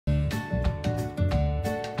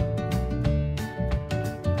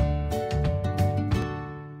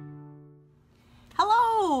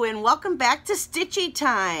and welcome back to Stitchy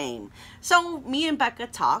Time. So me and Becca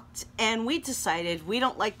talked and we decided we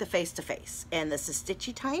don't like the face-to-face, and this is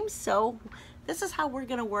Stitchy Time, so this is how we're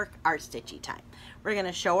gonna work our Stitchy Time. We're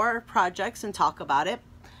gonna show our projects and talk about it,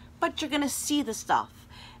 but you're gonna see the stuff.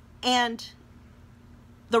 And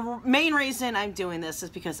the main reason I'm doing this is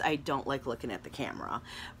because I don't like looking at the camera,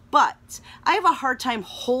 but I have a hard time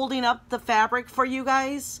holding up the fabric for you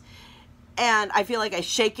guys. And I feel like I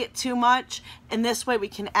shake it too much, and this way we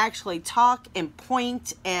can actually talk and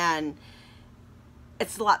point, and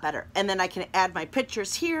it's a lot better. And then I can add my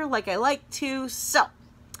pictures here like I like to. So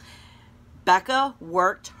Becca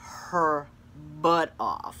worked her butt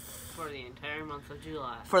off for the entire month of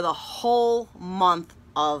July. For the whole month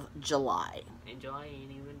of July. And July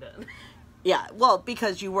ain't even done. Yeah, well,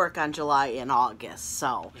 because you work on July and August,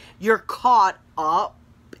 so you're caught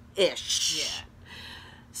up-ish. Yeah.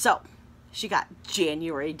 So she got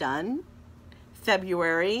January done,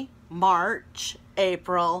 February, March,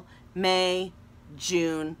 April, May,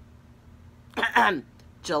 June,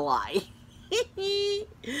 July.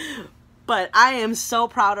 But I am so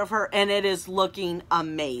proud of her, and it is looking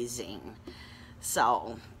amazing.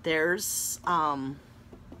 So there's, what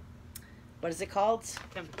is it called?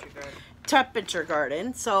 Temperature garden. Temperature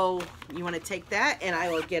garden. So you want to take that, and I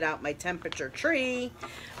will get out my temperature tree,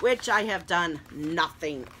 which I have done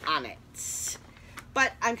nothing on it.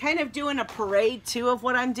 But I'm kind of doing a parade too of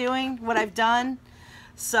what I'm doing, what I've done.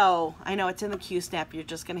 So I know it's in the Q-Snap. You're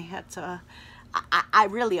just gonna have to. I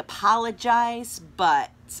really apologize,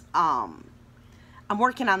 but I'm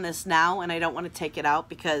working on this now, and I don't want to take it out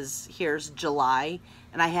because here's July,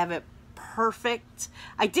 and I have it perfect.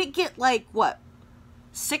 I did get like what,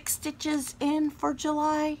 6 stitches in for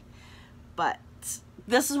July, but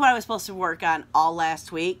this is what I was supposed to work on all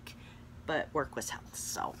last week, but work was held,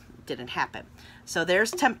 so it didn't happen. So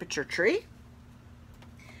there's temperature tree.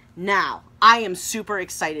 Now I am super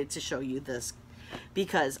excited to show you this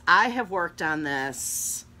because I have worked on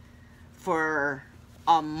this for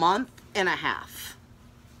a month and a half.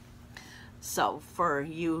 So for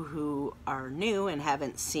you who are new and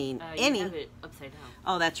haven't seen any, you have it upside down.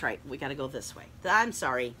 Oh, that's right. We got to go this way. I'm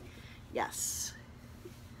sorry. Yes.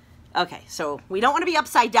 Okay, so we don't want to be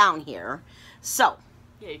upside down here. So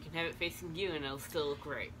yeah, you can have it facing you, and it'll still look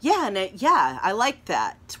great. yeah, and yeah, I like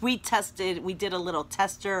that. We did a little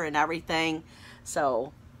tester and everything.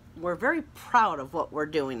 So we're very proud of what we're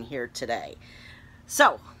doing here today.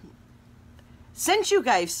 So since you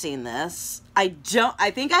guys seen this, I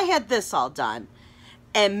think I had this all done,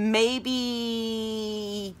 and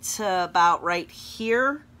maybe to about right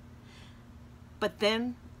here, but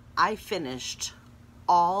then I finished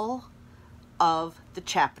all of the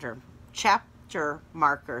chapter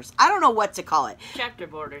markers. I don't know what to call it. Chapter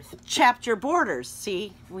borders. Chapter borders.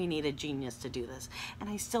 See, we need a genius to do this. And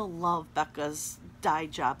I still love Becca's dye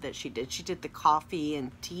job that she did. She did the coffee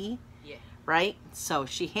and tea. Yeah. Right? So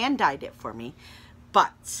she hand dyed it for me.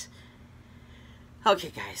 But,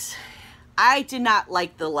 okay guys, I did not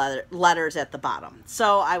like the letters at the bottom.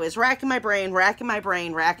 So I was racking my brain,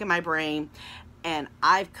 and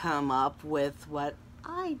I've come up with what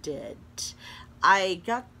I did. I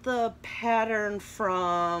got the pattern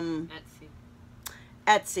from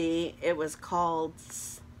Etsy. It was called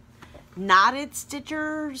Knotted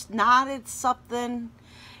Stitchers, Knotted something.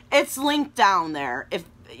 It's linked down there. If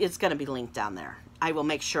it's going to be linked down there, I will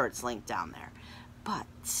make sure it's linked down there.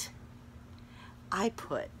 But I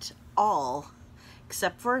put all,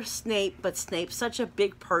 except for Snape, but Snape's such a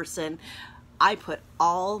big person, I put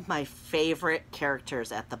all my favorite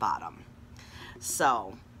characters at the bottom.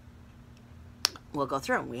 So we'll go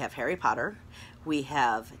through them. We have Harry Potter, we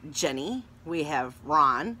have Jenny, we have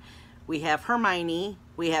Ron, we have Hermione,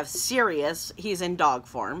 we have Sirius, he's in dog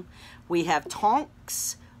form, we have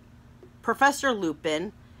Tonks, Professor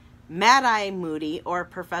Lupin, Mad-Eye Moody, or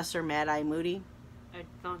Professor Mad-Eye Moody. I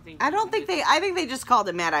think they just called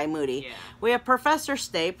it Mad-Eye Moody. Yeah. We have Professor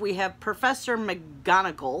Snape, we have Professor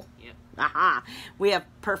McGonagall. Yep. Aha. We have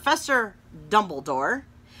Professor Dumbledore.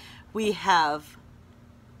 We have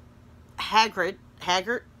Hagrid.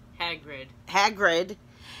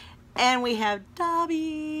 And we have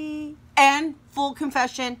Dobby. And full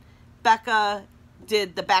confession, Becca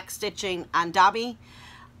did the backstitching on Dobby,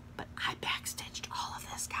 but I backstitched all of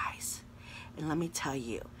this, guys. And let me tell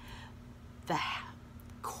you, the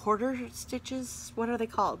quarter stitches, what are they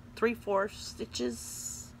called? 3/4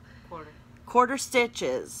 stitches? Quarter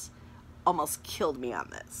stitches almost killed me on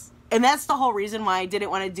this. And that's the whole reason why I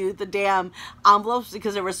didn't want to do the damn envelopes,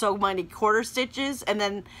 because there were so many quarter stitches. And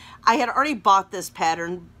then I had already bought this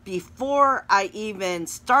pattern before I even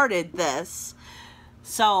started this.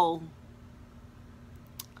 So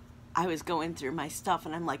I was going through my stuff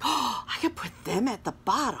and I'm like, oh, I could put them at the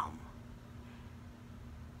bottom.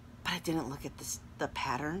 But I didn't look at the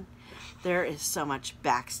pattern. There is so much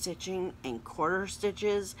back stitching and quarter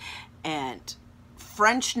stitches and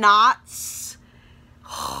French knots.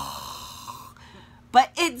 But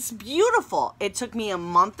it's beautiful. It took me a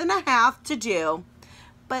month and a half to do,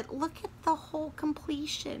 but look at the whole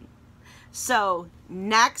completion. So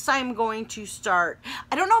next I'm going to start,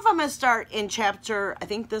 I don't know if I'm going to start in chapter, I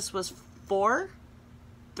think this was 4,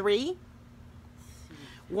 3,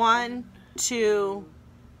 1, 2,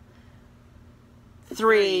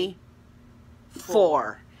 3,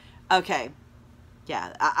 4. Okay.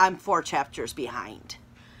 Yeah, I'm 4 chapters behind.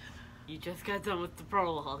 You just got done with the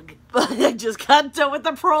prologue. I just got done with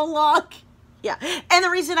the prologue. Yeah. And the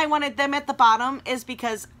reason I wanted them at the bottom is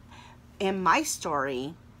because in my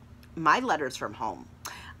story, my letters from home,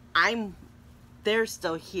 they're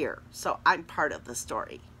still here. So I'm part of the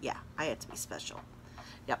story. Yeah, I had to be special.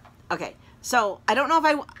 Yep. Okay. So I don't know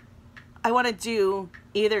if I want to do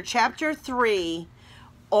either chapter 3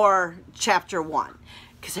 or chapter 1.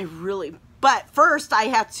 Because but first I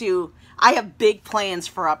have big plans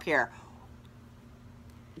for up here.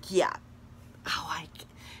 Yeah. Oh,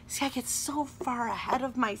 I get so far ahead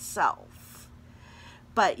of myself.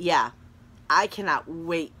 But yeah, I cannot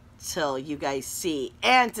wait till you guys see,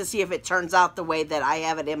 and to see if it turns out the way that I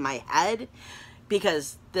have it in my head,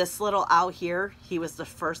 because this little owl here, he was the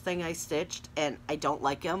first thing I stitched and I don't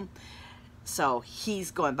like him. So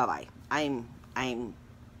he's going bye-bye. I'm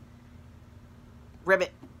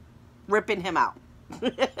ripping him out.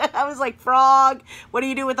 I was like, frog, what do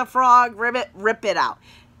you do with a frog? Rip it out.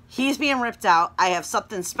 He's being ripped out. I have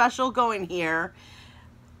something special going here.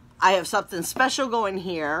 I have something special going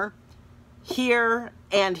here, here,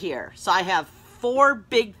 and here. So I have 4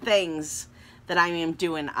 big things that I am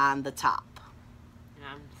doing on the top. And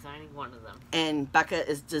I'm designing one of them. And Becca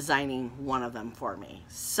is designing one of them for me.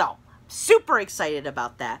 So, super excited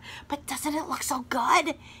about that. But doesn't it look so good?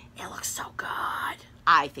 It looks so good.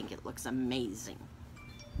 I think it looks amazing.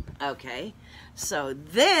 Okay, so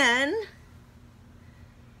then,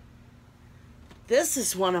 this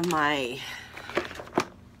is one of my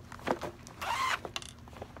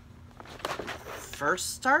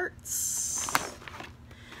first starts.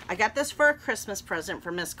 I got this for a Christmas present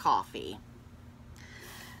for Miss Coffee.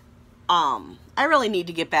 I really need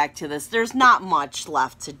to get back to this. There's not much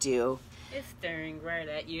left to do. It's staring right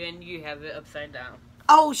at you and you have it upside down.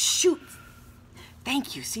 Oh, shoot.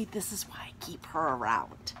 Thank you. See, this is why I keep her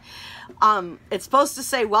around. It's supposed to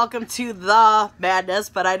say, welcome to the madness,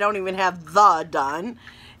 but I don't even have the done.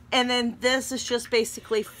 And then this is just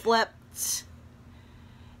basically flipped.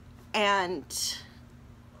 And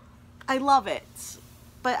I love it.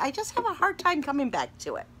 But I just have a hard time coming back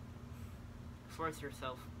to it. Force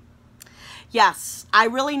yourself. Yes, I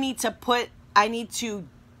really need to I need to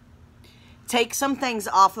take some things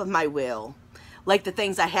off of my wheel. Like the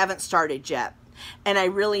things I haven't started yet. And I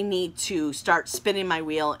really need to start spinning my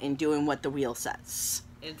wheel and doing what the wheel says.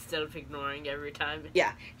 Instead of ignoring every time.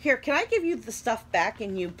 Yeah. Here, can I give you the stuff back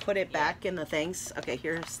and you put it back in the things? Okay,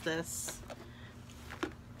 here's this.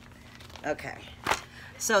 Okay.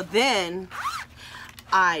 So then,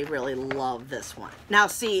 I really love this one. Now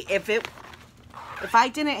see, if I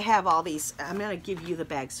didn't have all these, I'm going to give you the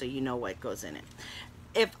bag so you know what goes in it.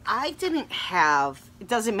 If I didn't have, it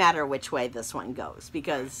doesn't matter which way this one goes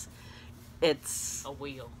because it's a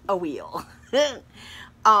wheel. A wheel.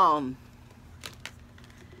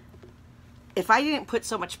 If I didn't put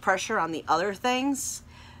so much pressure on the other things,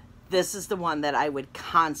 this is the one that I would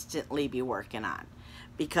constantly be working on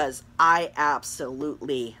because I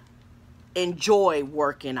absolutely enjoy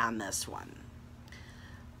working on this one.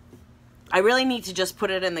 I really need to just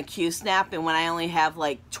put it in the Q-Snap, and when I only have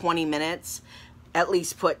like 20 minutes, at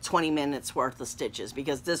least put 20 minutes worth of stitches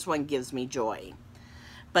because this one gives me joy.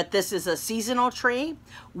 But this is a seasonal tree.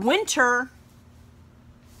 Winter,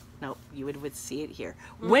 nope, you would see it here.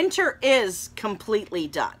 Winter is completely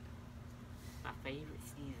done. My favorite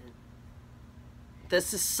season.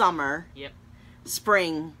 This is summer. Yep.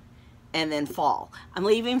 Spring, and then fall. I'm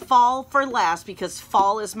leaving fall for last because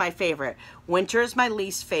fall is my favorite. Winter is my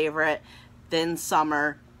least favorite, then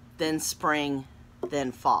summer, then spring,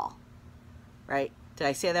 then fall. Right? Did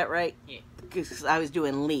I say that right? Yeah. Because I was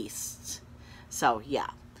doing least. So, yeah.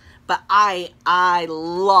 But I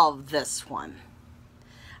love this one.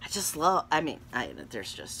 I just love,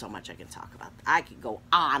 there's just so much I can talk about. I could go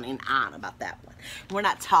on and on about that one. We're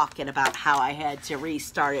not talking about how I had to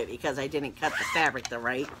restart it because I didn't cut the fabric the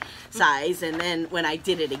right size. And then when I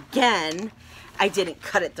did it again, I didn't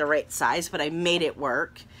cut it the right size, but I made it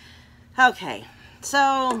work. Okay,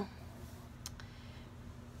 so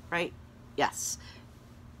right? Yes.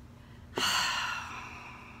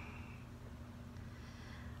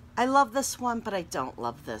 I love this one, but I don't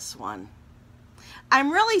love this one.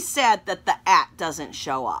 I'm really sad that the @ doesn't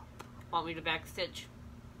show up. Want me to backstitch?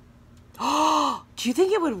 Oh, do you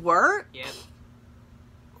think it would work? Yep.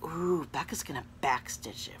 Ooh, Becca's gonna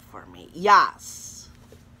backstitch it for me. Yes.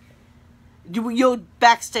 You'll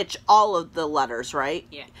backstitch all of the letters, right?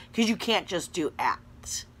 Yeah. Because you can't just do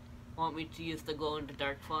 @ Want me to use the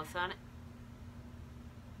glow-in-the-dark floss on it?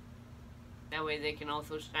 That way they can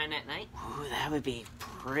also shine at night. Ooh, that would be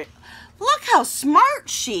pretty. Look how smart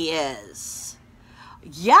she is.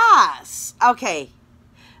 Yes. Okay.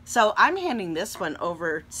 So I'm handing this one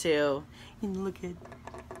over to, and look at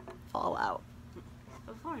Fallout.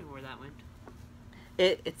 I was wondering where that went.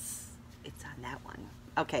 It's on that one.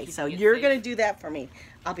 Okay, so Keeping it you're safe. gonna do that for me.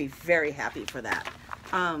 I'll be very happy for that.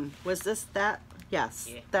 Was this that? Yes,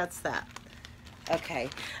 Yeah. that's that. Okay.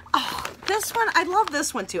 Oh, this one, I love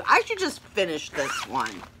this one too. I should just finish this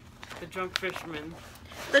one. The drunk fisherman.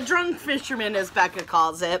 The drunk fisherman, as Becca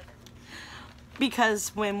calls it.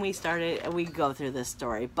 Because when we started, we go through this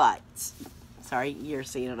story, but, sorry, you're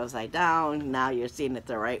seeing it upside down. Now you're seeing it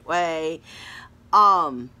the right way.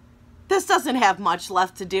 This doesn't have much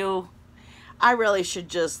left to do. I really should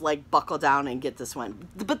just, like, buckle down and get this one.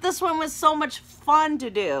 But this one was so much fun to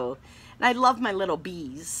do. And I love my little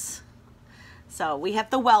bees. So we have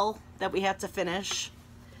the well that we have to finish.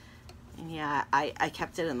 And yeah, I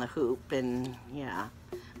kept it in the hoop, and yeah.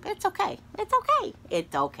 But it's okay. It's okay.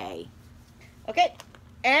 It's okay. Okay.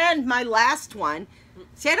 And my last one.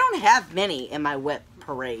 See, I don't have many in my whip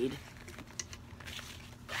parade.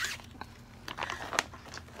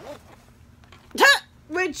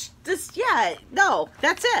 Which, this, yeah, no,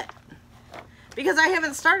 that's it. Because I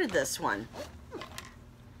haven't started this one.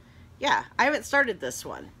 Yeah, I haven't started this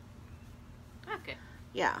one. Okay.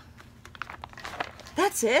 Yeah.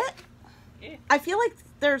 That's it? Yeah. I feel like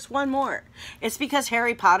there's one more. It's because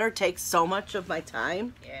Harry Potter takes so much of my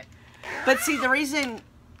time. Yeah. But see, the reason...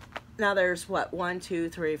 Now there's what? 1, 2,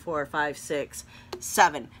 3, 4, 5, 6,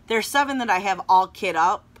 7. There's 7 that I have all kit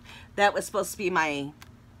up. That was supposed to be my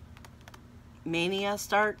Mania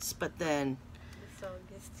starts, but then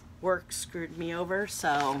work screwed me over,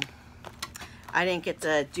 so I didn't get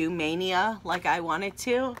to do Mania like I wanted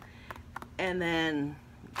to. And then,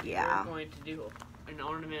 yeah. We're going to do an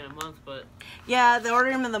ornament a month, but... Yeah, the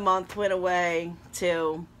ornament of the month went away,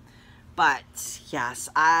 too. But, yes,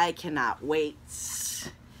 I cannot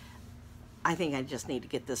wait. I think I just need to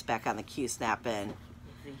get this back on the Q-Snap in.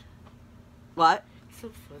 What? It's so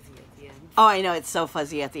fuzzy at the end. Oh, I know, it's so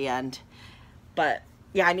fuzzy at the end. But,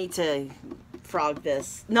 yeah, I need to frog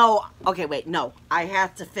this. No, okay, wait, no. I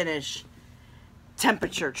have to finish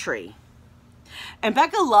Temperature Tree. And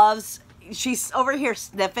Becca loves, she's over here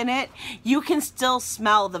sniffing it. You can still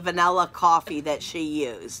smell the vanilla coffee that she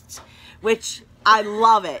used. Which, I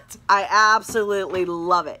love it. I absolutely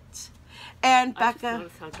love it. And Becca... I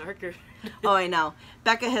just noticed how darker. Oh, I know.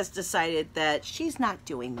 Becca has decided that she's not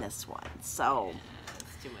doing this one, so...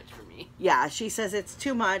 It's too much for me. Yeah, she says it's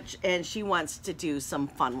too much, and she wants to do some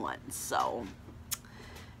fun ones, so...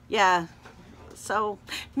 Yeah. So,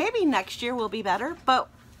 maybe next year will be better, but...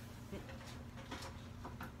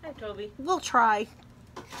 Hi, Toby. We'll try.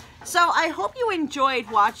 So, I hope you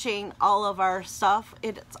enjoyed watching all of our stuff.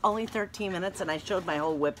 It's only 13 minutes, and I showed my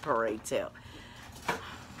whole whip parade, too.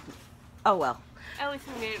 Oh, well. At least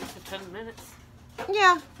we made it for 10 minutes.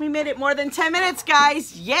 Yeah, we made it more than 10 minutes,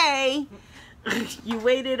 guys. Yay! You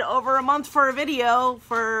waited over a month for a video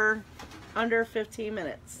for under 15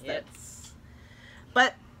 minutes. Yep.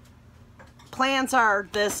 But plans are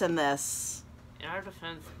this and this. In our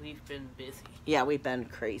defense, we've been busy. Yeah, we've been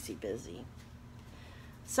crazy busy.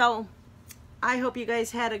 So, I hope you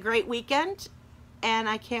guys had a great weekend. And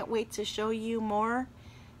I can't wait to show you more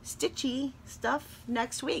Stitchy stuff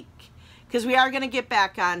next week. Because we are going to get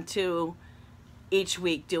back on to each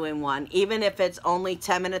week doing one. Even if it's only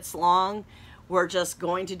 10 minutes long, we're just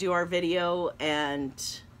going to do our video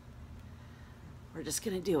and we're just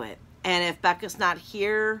going to do it. And if Becca's not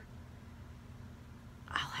here,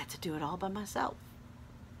 I'll have to do it all by myself.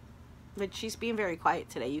 But she's being very quiet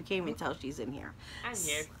today. You can't even tell she's in here. I'm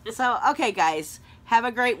here. So, okay, guys. Have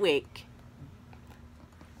a great week.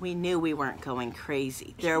 We knew we weren't going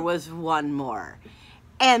crazy. There was one more.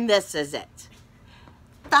 And this is it.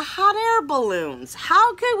 The hot air balloons.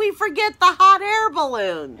 How could we forget the hot air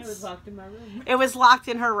balloons? It was locked in my room. It was locked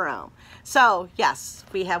in her room. So, yes,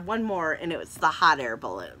 we have one more, and it was the hot air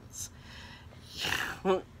balloons.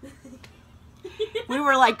 We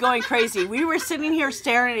were, like, going crazy. We were sitting here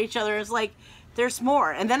staring at each other. It was like, there's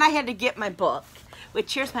more. And then I had to get my book,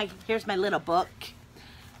 which here's my little book.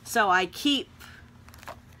 So I keep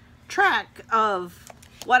track of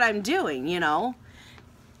what I'm doing, you know.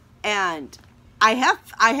 And I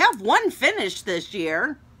have one finished this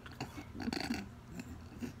year.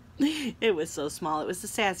 It was so small. It was the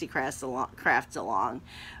Sassy Crafts Along.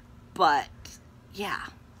 But yeah.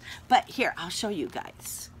 But here, I'll show you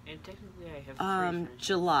guys. And technically I have 3 finished.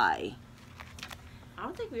 July. I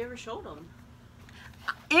don't think we ever showed them.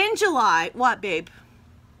 In July, what, babe?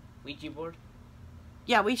 Ouija board?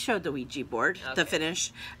 Yeah, we showed the Ouija board, the Okay.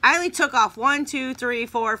 finish. I only took off 1, 2, 3,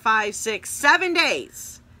 4, 5, 6, 7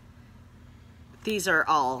 days. These are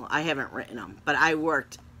all, I haven't written them, but I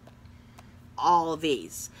worked all of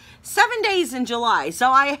these. 7 days in July, so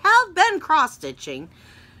I have been cross-stitching.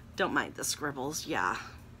 Don't mind the scribbles, yeah.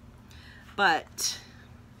 But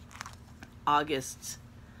August,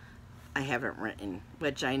 I haven't written,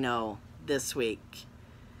 which I know this week.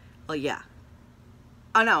 Well, yeah.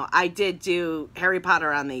 Oh, no, I did do Harry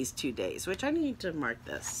Potter on these 2 days, which I need to mark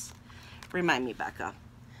this. Remind me, Becca.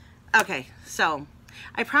 Okay, so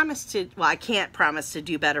I promised to, well, I can't promise to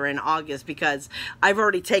do better in August because I've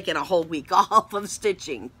already taken a whole week off of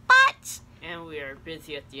stitching, but... And we are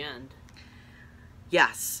busy at the end.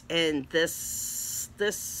 Yes, and this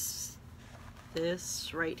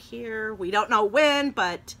right here, we don't know when,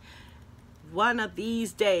 but one of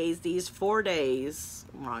these days, these 4 days,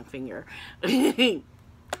 wrong finger,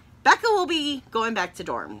 Becca will be going back to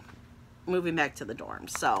dorm, moving back to the dorm,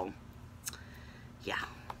 so, yeah,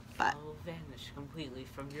 but. I'll vanish completely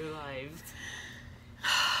from your lives.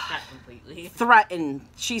 Not completely.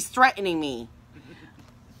 She's threatening me.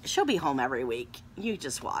 She'll be home every week. You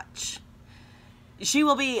just watch. She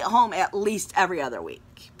will be home at least every other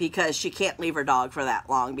week because she can't leave her dog for that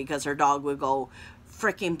long because her dog will go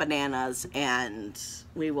freaking bananas and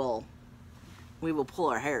we will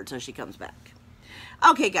pull her hair until she comes back.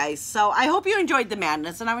 Okay, guys, so I hope you enjoyed the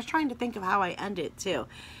madness, and I was trying to think of how I end it, too.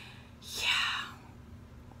 Yeah,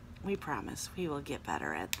 we promise we will get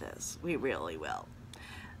better at this. We really will.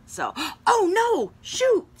 So, oh, no,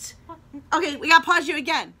 shoot. Okay, we got to pause you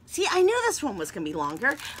again. See, I knew this one was going to be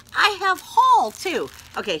longer. I have haul, too.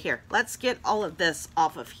 Okay, here, let's get all of this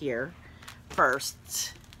off of here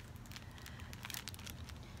first.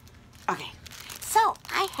 Okay, so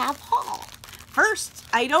I have haul. First,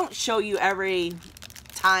 I don't show you every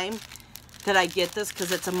time that I get this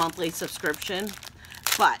because it's a monthly subscription,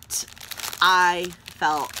 but I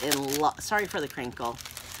fell in love. Sorry for the crinkle.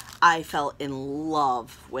 I fell in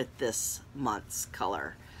love with this month's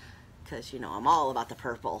color because, you know, I'm all about the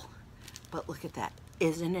purple. But look at that.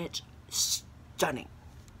 Isn't it stunning?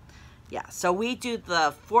 Yeah, so we do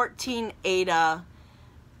the 14 Ada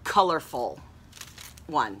colorful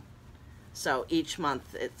one. So each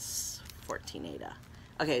month it's 14 Ada.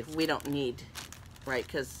 Okay, we don't need, right,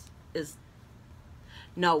 because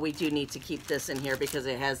no, we do need to keep this in here because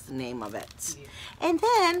it has the name of it. Yeah. And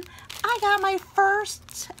then I got my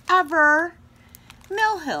first ever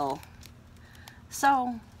Mill Hill.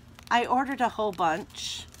 So I ordered a whole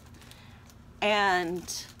bunch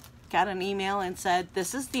and got an email and said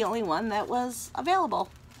this is the only one that was available.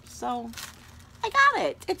 So I got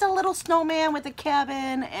it. It's a little snowman with a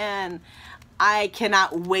cabin and I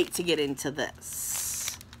cannot wait to get into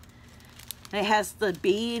this. And it has the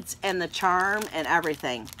beads and the charm and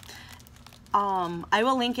everything. I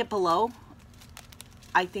will link it below.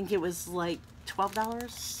 I think it was like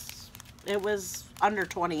 $12. It was under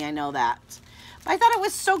 20, I know that. But I thought it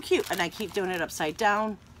was so cute. And I keep doing it upside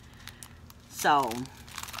down. So,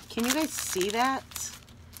 can you guys see that?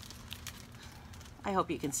 I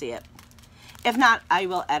hope you can see it. If not, I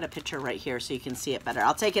will add a picture right here so you can see it better.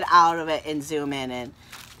 I'll take it out of it and zoom in and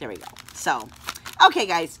there we go. So, okay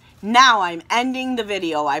guys, now I'm ending the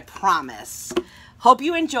video, I promise. Hope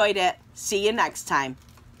you enjoyed it. See you next time.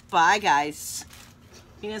 Bye guys.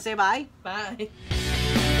 You gonna say bye? Bye.